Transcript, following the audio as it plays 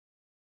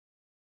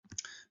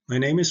My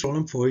name is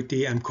Roland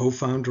Voiti. I'm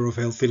co-founder of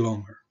Healthy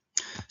Longer.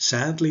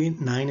 Sadly,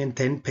 9 in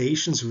 10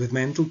 patients with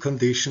mental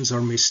conditions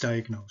are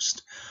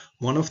misdiagnosed.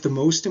 One of the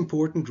most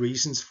important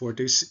reasons for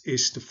this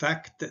is the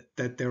fact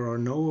that there are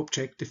no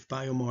objective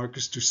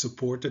biomarkers to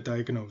support the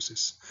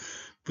diagnosis.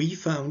 We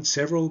found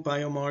several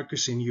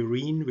biomarkers in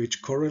urine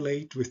which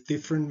correlate with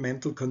different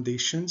mental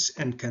conditions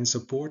and can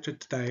support the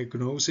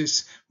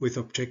diagnosis with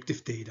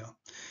objective data.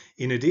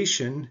 In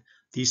addition,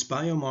 these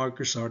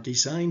biomarkers are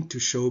designed to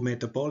show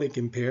metabolic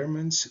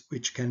impairments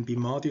which can be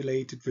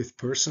modulated with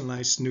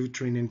personalized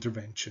nutrient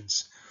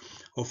interventions.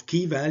 Of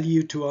key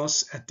value to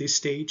us at this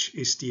stage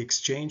is the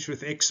exchange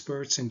with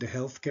experts in the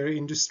healthcare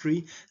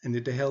industry and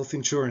in the health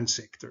insurance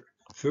sector.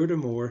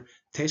 Furthermore,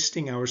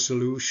 testing our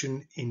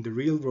solution in the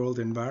real-world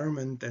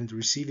environment and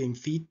receiving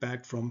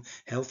feedback from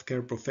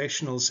healthcare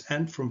professionals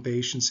and from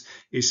patients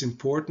is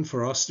important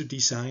for us to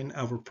design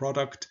our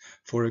product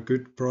for a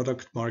good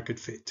product market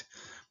fit.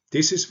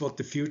 This is what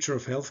the Future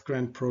of Health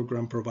Grant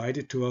program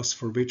provided to us,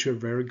 for which we're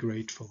very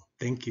grateful.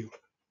 Thank you.